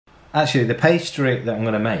Actually, the pastry that I'm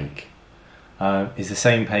going to make is the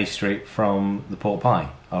same pastry from the pork pie,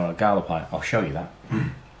 or a gala pie. I'll show you that.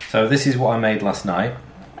 So this is what I made last night.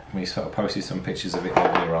 We sort of posted some pictures of it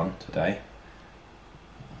earlier on today.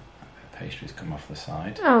 The pastry's come off the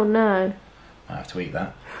side. Oh no. I have to eat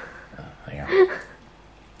that. There you go.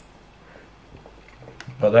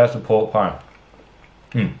 But there's the pork pie.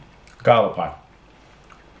 Gala pie.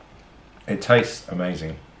 It tastes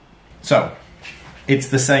amazing. So, it's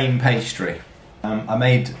the same pastry. I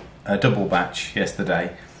made a double batch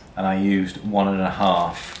yesterday, and I used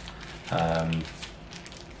 1.5,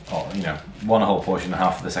 or you know, one whole portion and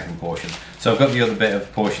half of the second portion. So I've got the other bit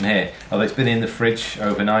of portion here. Although it's been in the fridge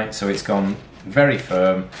overnight, so it's gone very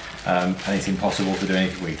firm, and it's impossible to do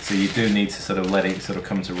anything with. So you do need to sort of let it sort of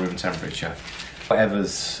come to room temperature.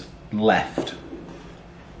 Whatever's left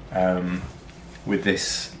with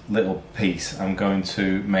this little piece, I'm going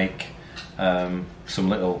to make some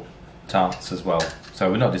little tarts as well.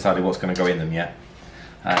 So we're not decided what's going to go in them yet.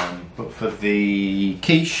 But for the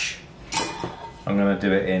quiche, I'm going to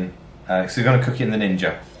do it in, so we're going to cook it in the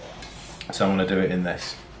Ninja. So I'm going to do it in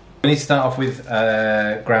this. We need to start off with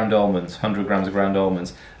ground almonds, 100 grams of ground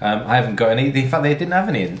almonds. I haven't got any, in fact they didn't have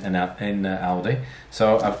any in Aldi,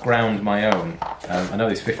 so I've ground my own. I know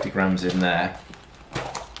there's 50 grams in there.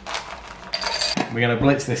 We're going to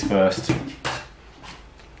blitz this first.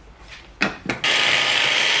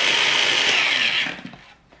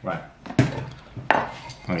 Right,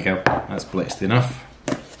 there we go, that's blitzed enough.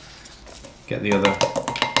 Get the other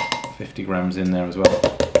 50 grams in there as well.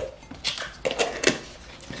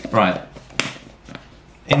 Right,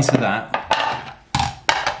 into that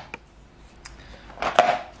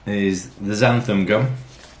is the xanthan gum.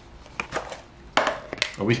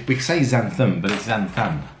 Well, we say xanthan, but it's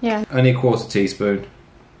xanthan. Yeah. Only a quarter teaspoon.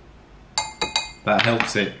 That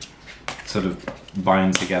helps it sort of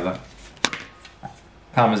bind together.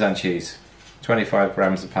 Parmesan cheese, 25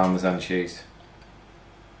 grams of Parmesan cheese.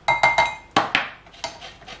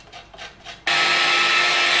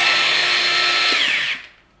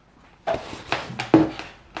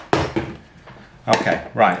 Okay,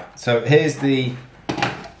 right, so here's the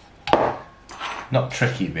not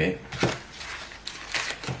tricky bit,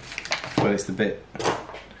 but it's the bit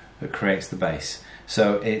that creates the base.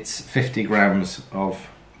 So it's 50 grams of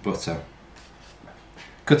butter.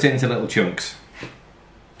 Cut it into little chunks.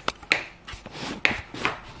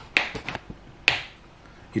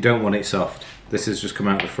 You don't want it soft. This has just come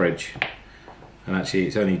out of the fridge, and actually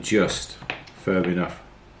it's only just firm enough.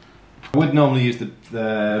 I would normally use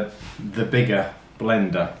the bigger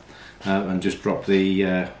blender and just drop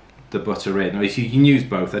the butter in. Or you can use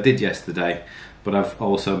both. I did yesterday, but I've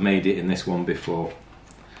also made it in this one before.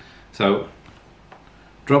 So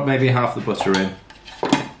drop maybe half the butter in.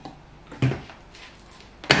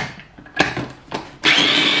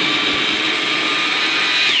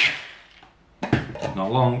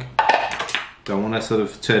 Not long. Don't want to sort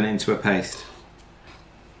of turn it into a paste.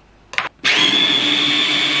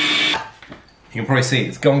 You can probably see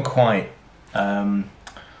it's gone quite,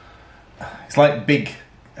 it's like big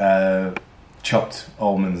chopped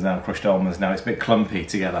almonds now, crushed almonds now. It's a bit clumpy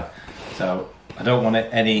together. So I don't want it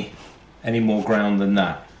any more ground than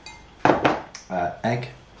that. Egg.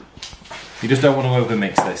 You just don't want to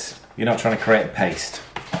overmix this. You're not trying to create a paste.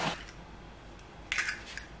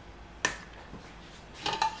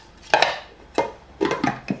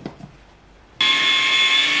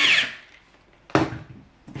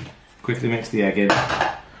 Quickly mix the egg in.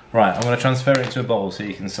 Right, I'm going to transfer it into a bowl so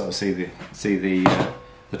you can sort of see the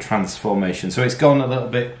transformation. So it's gone a little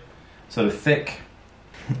bit sort of thick.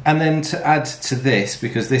 And then to add to this,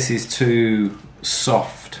 because this is too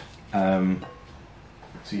soft to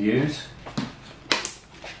use,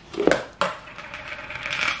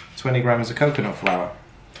 20 grams of coconut flour.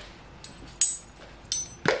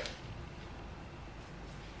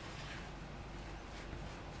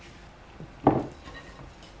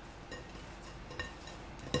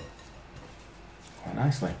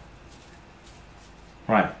 Nicely.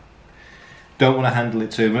 Right, don't want to handle it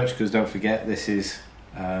too much because don't forget this is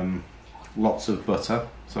lots of butter,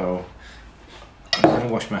 so I'm going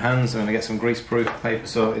to wash my hands. I'm going to get some grease-proof paper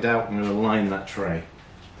sorted out. I'm going to line that tray.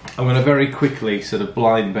 I'm going to very quickly sort of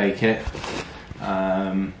blind bake it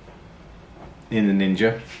in the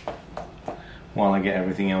Ninja while I get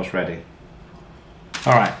everything else ready.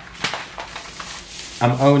 Alright,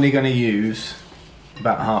 I'm only going to use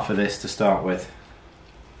about half of this to start with.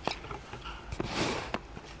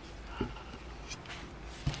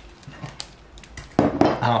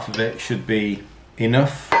 Half of it should be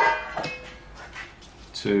enough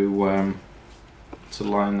to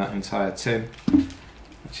line that entire tin.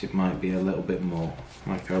 which it might be a little bit more.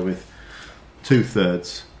 Might go with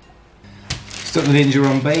 2/3. Stuck the Ninja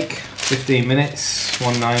on bake, 15 minutes,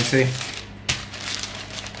 190.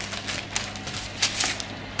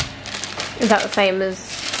 Is that the same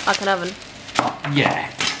as like an oven? Yeah,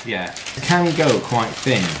 yeah. It can go quite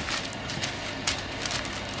thin.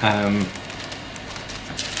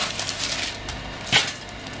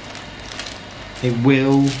 It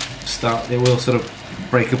will sort of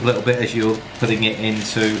break up a little bit as you're putting it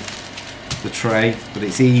into the tray, but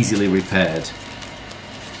it's easily repaired.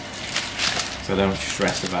 So don't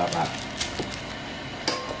stress about that.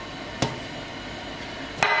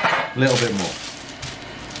 A little bit more.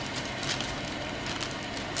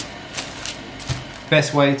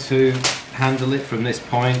 Best way to handle it from this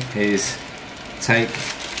point is take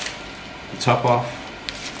the top off,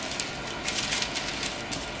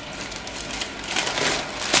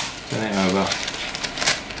 turn it over,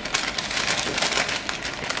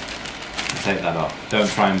 and take that off. Don't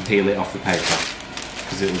try and peel it off the paper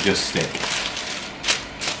because it will just stick.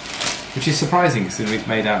 Which is surprising considering it's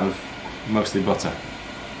made out of mostly butter.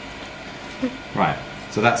 Right,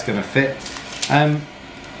 so that's going to fit.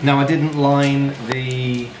 Now I didn't line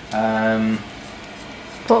the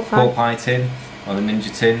pork pie tin or the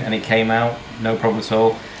Ninja tin, and it came out no problem at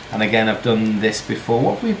all. And again, I've done this before.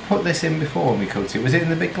 What have we put this in before when we cooked it? Was it in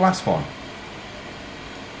the big glass one?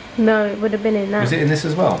 No, it would have been in that. Was it in this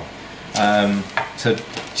as well? So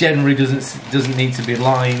generally doesn't need to be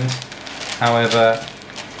lined. However,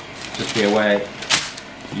 just be aware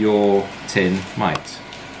your tin might.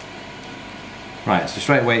 Right, so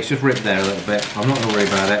straight away it's just ripped there a little bit. I'm not going to worry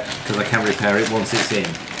about it because I can repair it once it's in.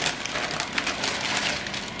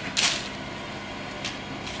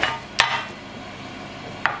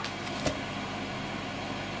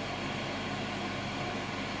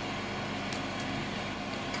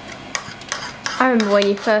 I remember when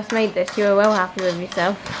you first made this, you were well happy with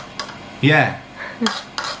yourself. Yeah.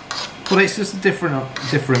 Well, it's just a different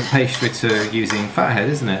pastry to using fathead,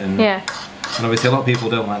 isn't it? And, yeah. And obviously a lot of people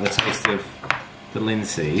don't like the taste of the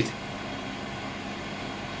linseed,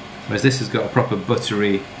 whereas this has got a proper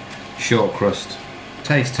buttery short crust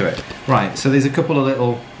taste to it. Right, so there's a couple of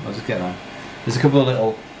little, I'll just get that. There's a couple of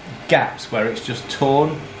little gaps where it's just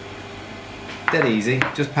torn. Dead easy,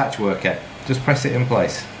 just patchwork it. Just press it in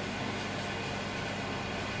place.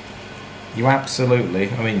 You absolutely,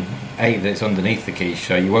 I mean, it's underneath the quiche,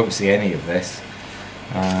 so you won't see any of this.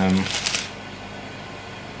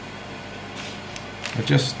 But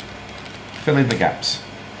just fill in the gaps.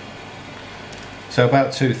 So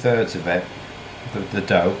about 2/3 of it, the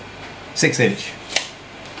dough, 6 inch.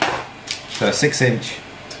 So 6 inch.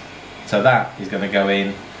 So that is going to go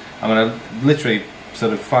in. I'm going to literally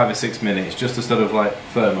sort of 5 or 6 minutes just to sort of like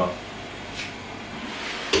firm up.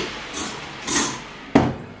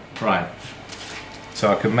 Right.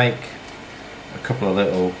 So I can make a couple of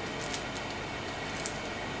little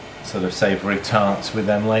sort of savoury tarts with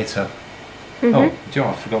them later. Mm-hmm. Oh, do you know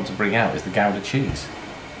what I forgot to bring out is the Gouda cheese.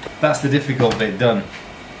 That's the difficult bit done.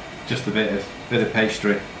 Just a bit of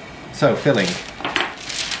pastry. So filling.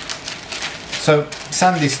 So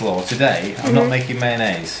Sandy slaw today. I'm not making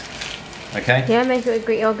mayonnaise. Okay. Yeah, make it with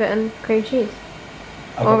Greek yogurt and cream cheese.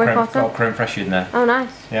 I've got creme fraiche in there. Oh,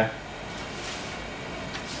 nice. Yeah.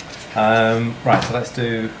 Right. So let's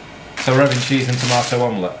do. So we're having cheese and tomato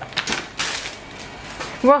omelette.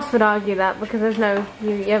 Ross would argue that because there's no,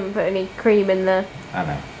 you haven't put any cream in the I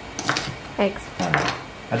know. eggs. I know.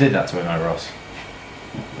 I did that to annoy Ross.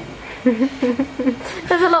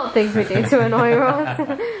 There's a lot of things we do to annoy Ross.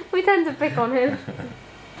 We tend to pick on him.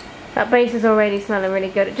 That base is already smelling really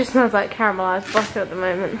good. It just smells like caramelised butter at the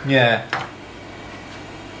moment. Yeah.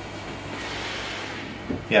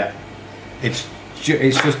 Yeah. It's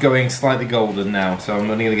just going slightly golden now, so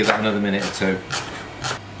I'm only going to give that another minute or two.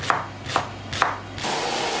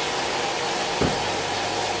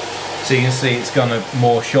 So you can see it's gone a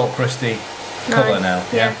more short crusty colour now.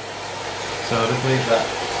 Yeah. So I'll just leave that.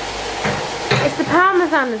 It's the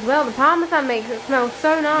parmesan as well. The parmesan makes it smell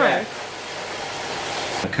so nice.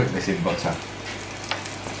 Yeah. I'll cook this in butter.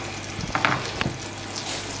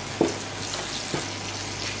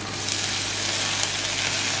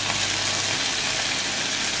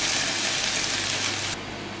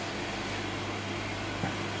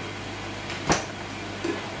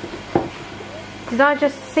 Did I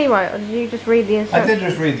just see right, or did you just read the instructions? I did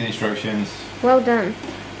just read the instructions. Well done.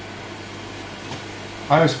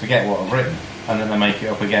 I always forget what I've written, and then I make it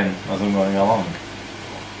up again as I'm going along.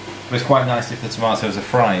 But it's quite nice if the tomatoes are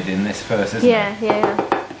fried in this first, isn't it? Yeah.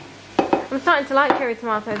 I'm starting to like cherry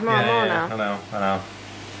tomatoes more and more now. I know.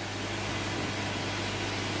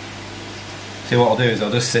 See, what I'll do is I'll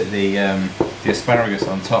just sit the asparagus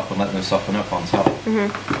on top and let them soften up on top.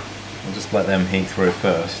 I'll just let them heat through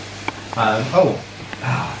first. Guess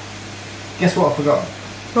what I forgot?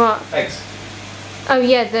 What? Eggs. Oh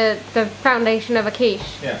yeah, the foundation of a quiche.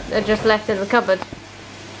 Yeah. They're just left in the cupboard.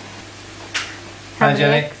 How Hi many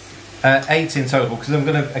Jenny. eggs? 8 in total, because I'm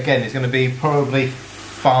gonna, again, it's gonna be probably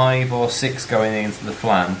 5 or 6 going into the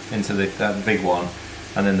flan, into the big one,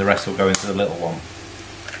 and then the rest will go into the little one.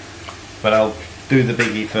 But I'll do the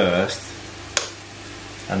biggie first,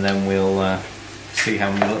 and then we'll see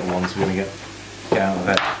how many little ones we're gonna get out of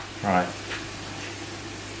it. Right.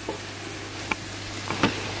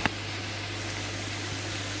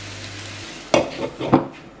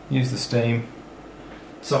 Use the steam,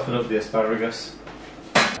 soften up the asparagus,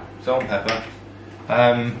 salt and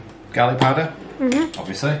pepper, garlic powder,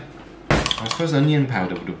 obviously. I suppose onion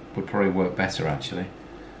powder would probably work better actually.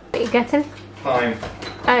 What are you getting? Thyme.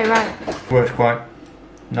 Oh right. Works quite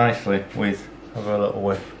nicely with, have a little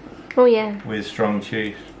whiff, Oh yeah. with strong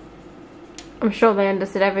cheese. I'm sure they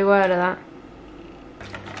understood every word of that.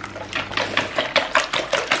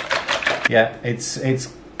 Yeah,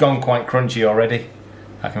 it's gone quite crunchy already.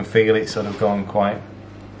 I can feel it sort of gone quite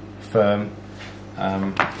firm.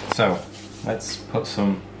 So let's put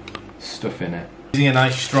some stuff in it. Using a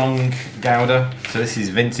nice strong Gouda. So this is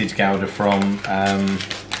vintage Gouda from, I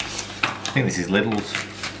think this is Lidl's.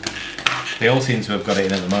 They all seem to have got it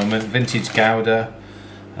in at the moment. Vintage Gouda,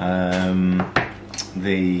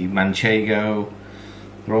 the Manchego.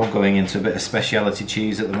 They're all going into a bit of speciality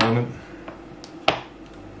cheese at the moment.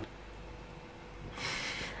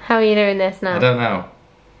 How are you doing this now? I don't know.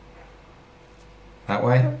 That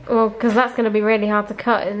way? Well, because that's going to be really hard to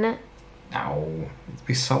cut, isn't it? No, it'd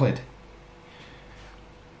be solid.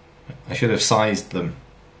 I should have sized them.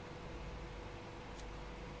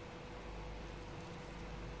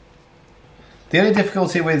 The only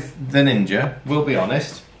difficulty with the Ninja, we'll be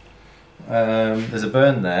honest, there's a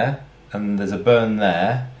burn there and there's a burn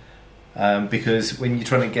there, because when you're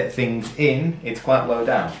trying to get things in, it's quite low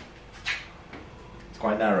down. It's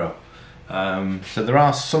quite narrow. So there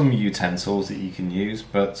are some utensils that you can use,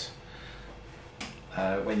 but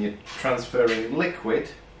when you're transferring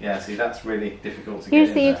liquid, yeah, see, that's really difficult to get in.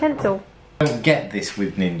 Use the utensil. I don't get this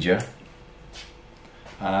with Ninja.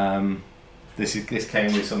 This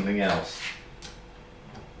came with something else.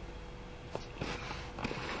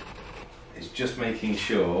 It's just making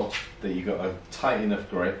sure that you've got a tight enough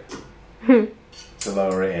grip to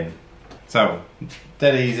lower it in. So,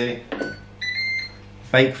 dead easy.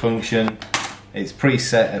 Bake function. It's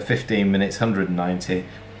preset at 15 minutes, 190.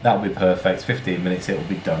 That'll be perfect. 15 minutes, it'll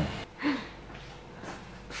be done.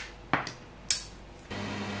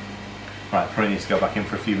 Right, probably need to go back in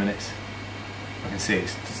for a few minutes. I can see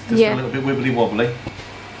it's just a little bit wibbly wobbly,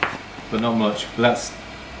 but not much. But that's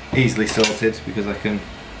easily sorted because I can.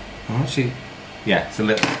 Oh, actually, yeah, it's a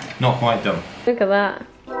little not quite done. Look at that.